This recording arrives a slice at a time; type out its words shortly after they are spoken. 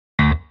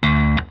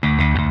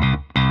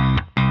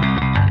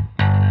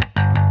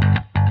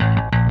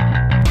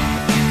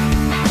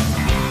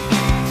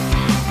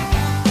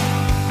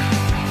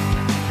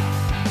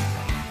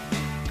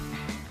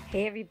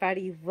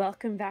everybody,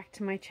 welcome back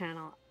to my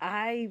channel.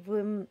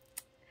 In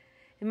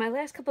my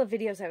last couple of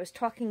videos I was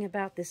talking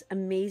about this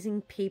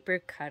amazing paper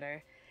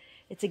cutter.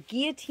 It's a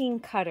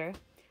guillotine cutter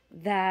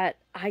that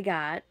I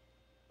got.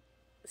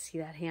 See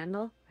that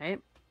handle,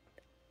 right?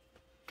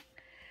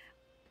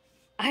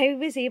 I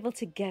was able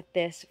to get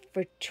this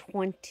for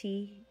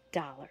 $20.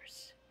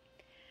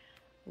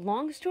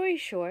 Long story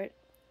short,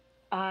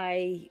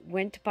 I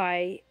went to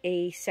buy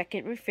a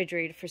second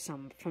refrigerator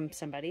from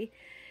somebody,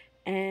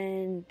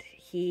 and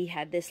he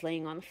had this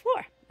laying on the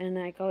floor. And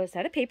I go, "Is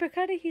that a paper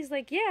cutter?" He's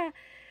like, "Yeah."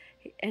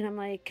 And I'm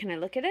like, "Can I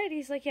look at it?"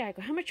 He's like, "Yeah." I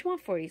go, "How much you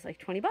want for it?" He's like,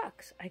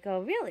 $20. I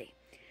go, "Really?"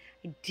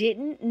 I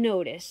didn't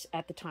notice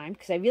at the time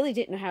because I really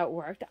didn't know how it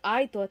worked.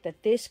 I thought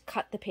that this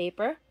cut the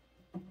paper,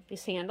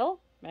 this handle,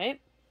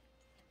 right?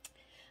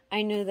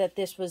 I knew that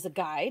this was the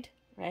guide,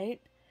 right?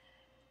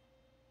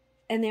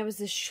 And there was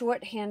this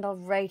short handle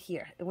right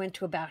here. It went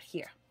to about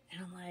here.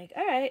 And I'm like,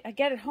 all right, I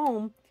get it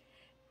home.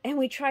 And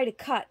we tried to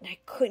cut, and I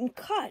couldn't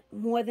cut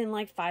more than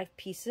like 5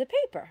 pieces of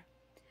paper.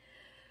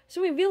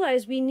 So we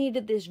realized we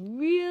needed this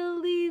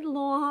really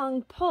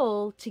long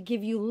pull to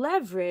give you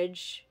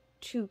leverage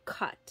to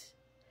cut.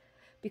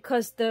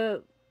 Because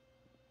it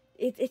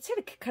said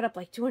it could cut up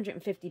like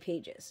 250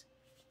 pages.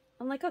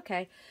 I'm like,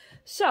 okay.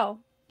 So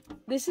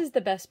this is the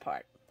best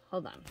part.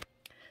 Hold on.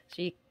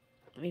 So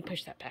let me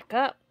push that back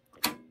up.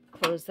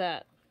 Close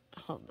that.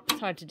 It's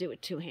hard to do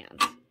with 2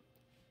 hands.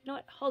 You know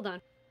what? Hold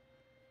on.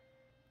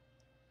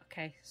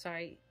 Okay,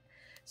 sorry.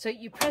 So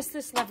you press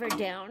this lever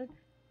down,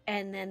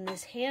 and then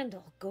this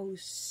handle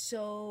goes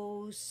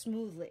so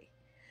smoothly.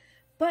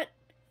 But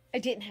I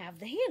didn't have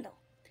the handle.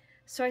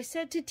 So I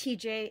said to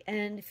TJ,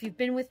 and if you've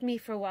been with me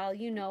for a while,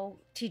 you know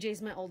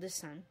TJ's my oldest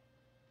son.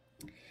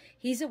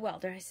 He's a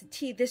welder. I said,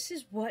 T, this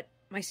is what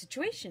my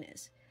situation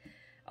is.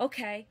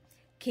 Okay,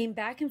 came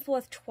back and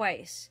forth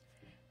twice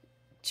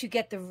to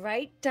get the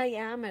right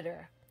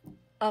diameter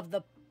of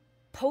the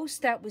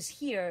post that was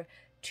here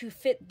to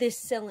fit this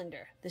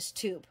cylinder, this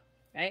tube,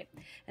 right?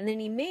 And then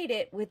he made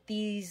it with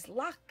these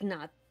lock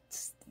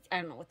nuts.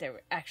 I don't know what they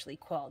were actually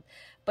called,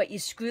 but you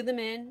screw them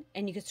in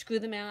and you could screw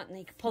them out and then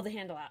you could pull the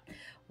handle out.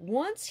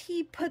 Once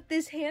he put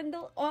this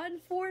handle on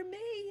for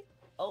me,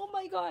 oh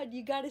my God,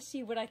 you got to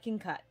see what I can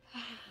cut.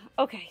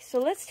 Okay, so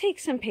let's take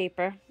some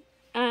paper.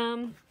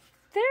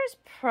 There's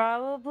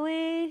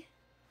probably,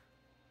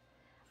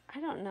 I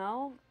don't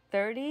know,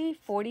 30,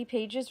 40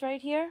 pages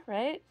right here,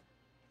 right?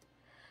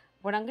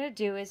 What I'm going to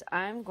do is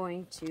I'm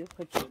going to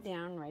put you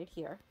down right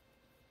here.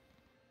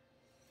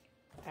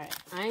 All right,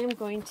 I am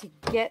going to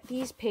get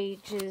these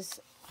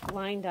pages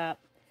lined up,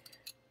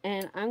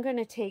 and I'm going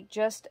to take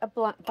just a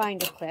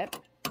binder clip,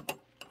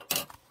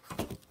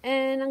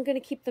 and I'm going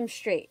to keep them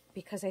straight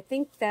because I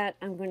think that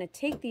I'm going to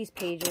take these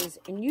pages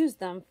and use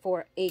them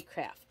for a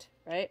craft,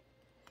 right?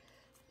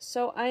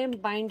 So I am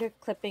binder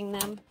clipping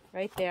them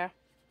right there.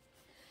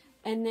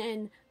 And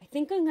then I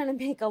think I'm going to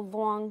make a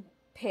long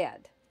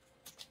pad.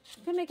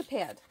 I'm going to make a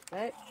pad,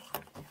 right?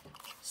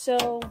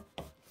 So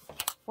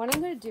what I'm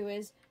going to do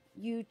is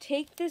you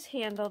take this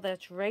handle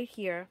that's right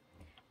here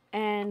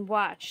and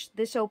watch.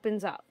 This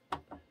opens up.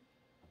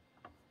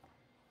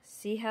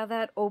 See how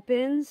that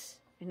opens?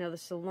 I know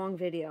this is a long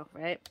video,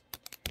 right?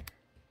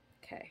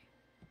 Okay.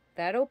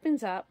 That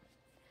opens up.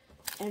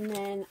 And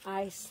then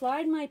I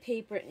slide my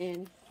paper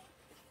in.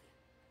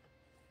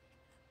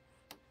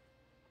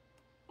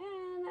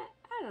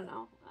 I don't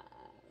know.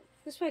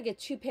 This way I get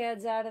 2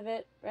 pads out of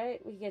it, right?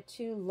 We get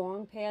 2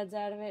 long pads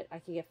out of it. I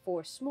can get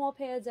 4 small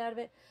pads out of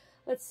it.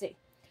 Let's see.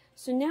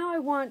 So now I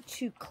want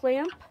to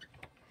clamp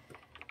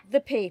the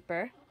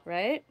paper,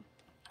 right?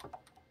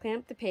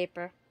 Clamp the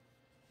paper.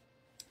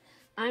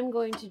 I'm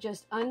going to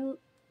just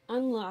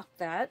unlock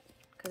that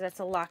because that's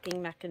a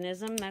locking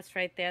mechanism. That's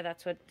right there.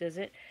 That's what does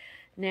it.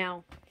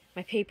 Now,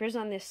 my paper's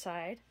on this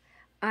side.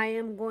 I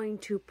am going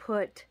to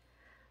put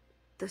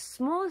the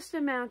smallest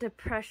amount of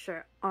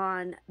pressure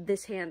on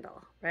this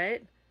handle,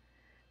 right?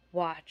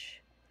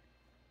 Watch.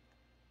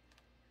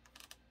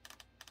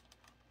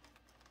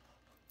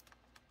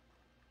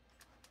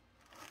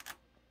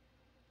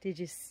 Did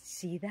you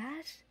see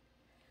that?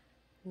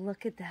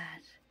 Look at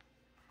that.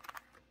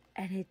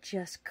 And it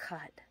just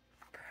cut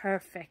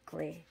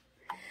perfectly.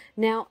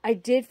 Now, I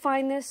did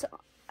find this.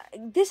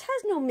 This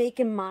has no make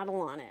and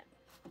model on it.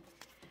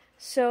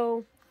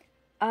 So,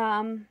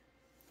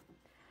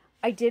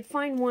 I did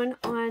find one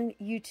on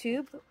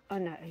YouTube. Oh,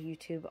 not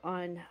YouTube.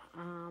 On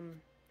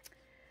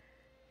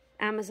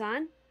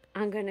Amazon.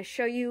 I'm going to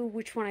show you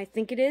which one I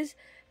think it is,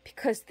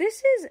 because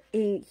this is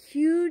a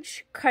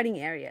huge cutting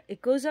area.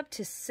 It goes up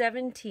to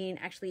 17.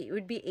 Actually, it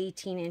would be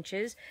 18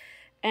 inches.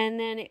 And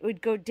then it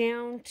would go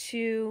down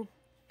to,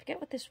 I forget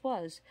what this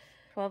was.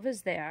 12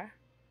 is there.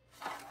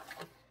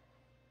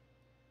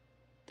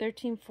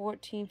 13,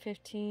 14,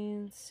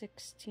 15,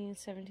 16,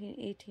 17,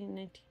 18,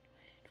 19,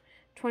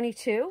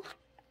 22.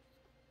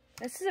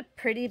 This is a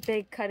pretty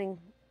big cutting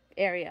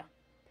area.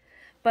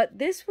 But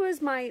this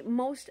was my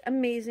most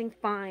amazing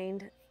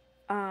find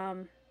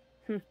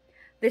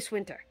this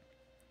winter.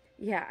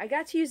 Yeah, I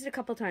got to use it a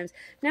couple times.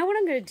 Now what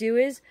I'm going to do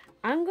is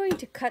I'm going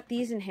to cut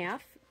these in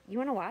half. You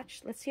want to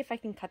watch? Let's see if I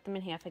can cut them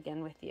in half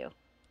again with you.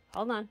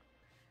 Hold on.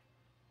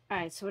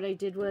 Alright, so what I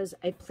did was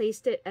I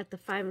placed it at the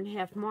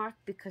 5.5 mark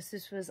because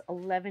this was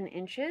 11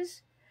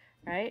 inches,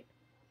 right?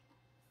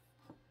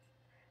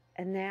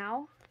 And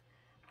now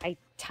I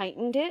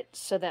tightened it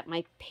so that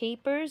my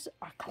papers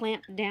are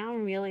clamped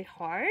down really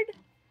hard.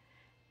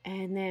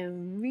 And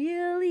then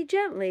really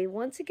gently,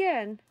 once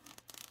again,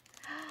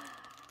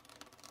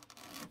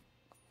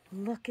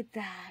 look at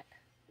that.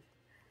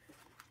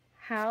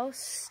 How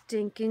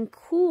stinking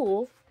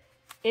cool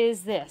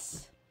is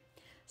this?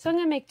 So I'm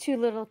going to make 2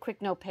 little quick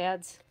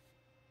notepads,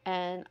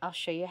 and I'll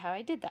show you how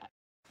I did that.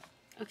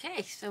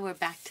 Okay, so we're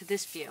back to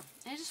this view.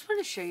 I just want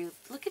to show you,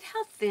 look at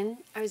how thin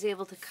I was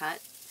able to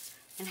cut,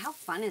 and how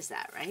fun is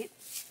that, right?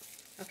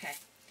 Okay,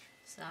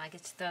 so I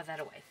get to throw that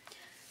away.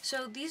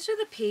 So these are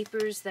the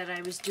papers that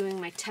I was doing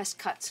my test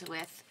cuts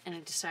with, and I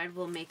decided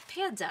we'll make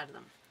pads out of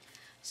them.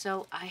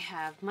 So I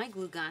have my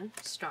glue gun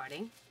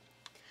starting.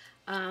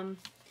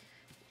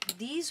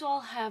 These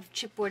all have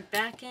chipboard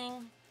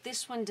backing.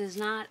 This one does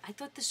not. I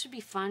thought this would be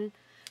fun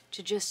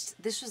to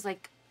just, this was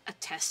like a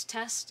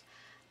test,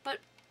 but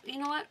you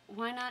know what?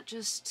 Why not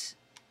just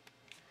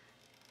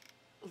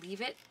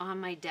leave it on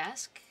my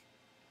desk?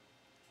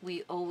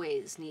 We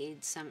always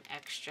need some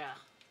extra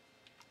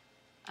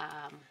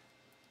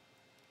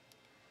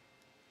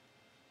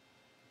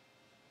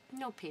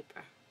note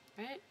paper,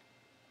 right?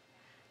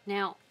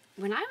 Now,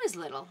 when I was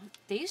little,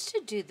 they used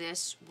to do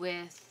this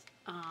with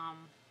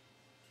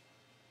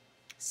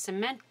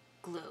cement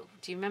glue.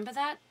 Do you remember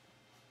that?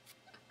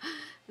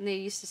 And they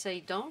used to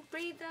say, don't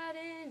breathe that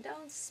in,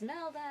 don't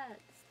smell that.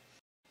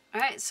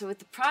 Alright, so with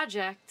the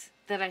project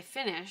that I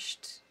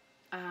finished,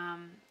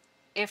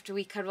 after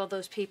we cut all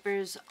those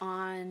papers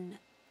on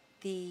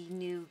the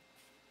new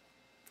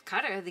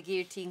cutter, the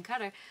guillotine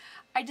cutter,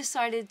 I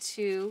decided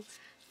to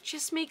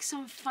just make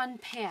some fun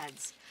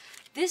pads.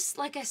 This,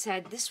 like I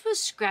said, this was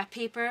scrap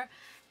paper,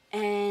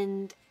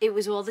 and it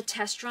was all the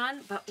test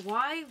run, but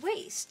why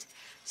waste?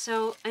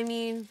 So, I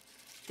mean,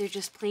 they're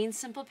just plain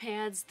simple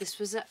pads. This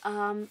was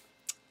a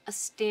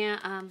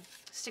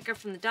sticker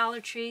from the Dollar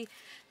Tree.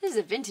 This is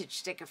a vintage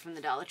sticker from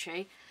the Dollar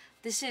Tree.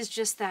 This is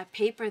just that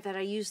paper that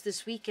I used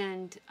this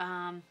weekend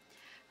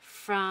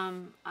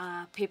from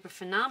Paper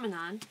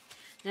Phenomenon.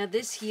 Now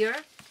this here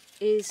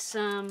is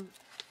some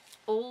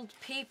old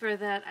paper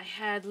that I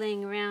had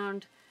laying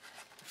around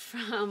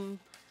from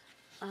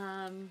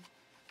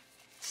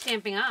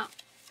Stamping Up,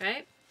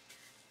 right?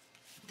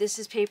 This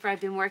is paper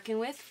I've been working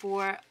with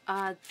for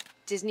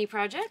Disney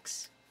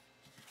projects.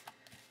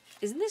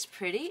 Isn't this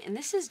pretty? And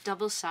this is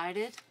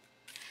double-sided.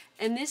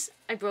 And this,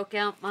 I broke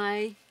out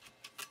my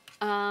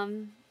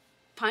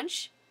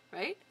punch,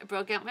 right? I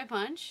broke out my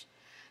punch,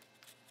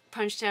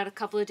 punched out a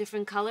couple of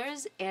different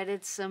colors,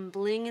 added some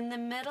bling in the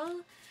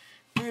middle,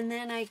 and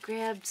then I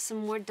grabbed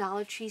some more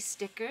Dollar Tree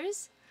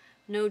stickers.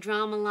 No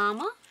Drama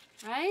Llama,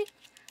 right?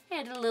 I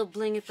added a little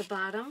bling at the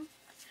bottom.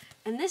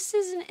 And this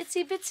is an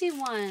itsy bitsy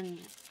one.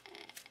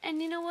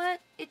 And you know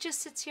what? It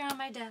just sits here on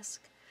my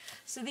desk.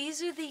 So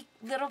these are the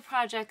little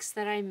projects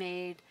that I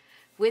made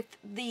with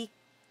the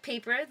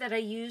paper that I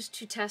used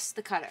to test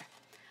the cutter.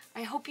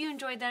 I hope you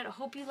enjoyed that. I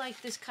hope you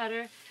like this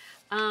cutter.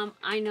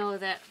 I know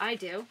that I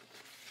do.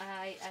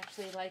 I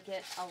actually like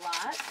it a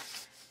lot.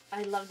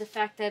 I love the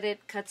fact that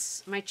it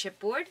cuts my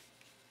chipboard.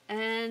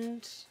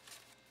 And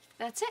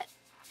that's it.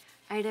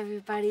 Alright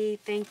everybody,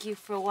 thank you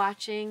for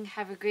watching.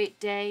 Have a great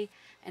day.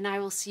 And I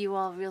will see you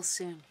all real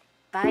soon.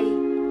 Bye.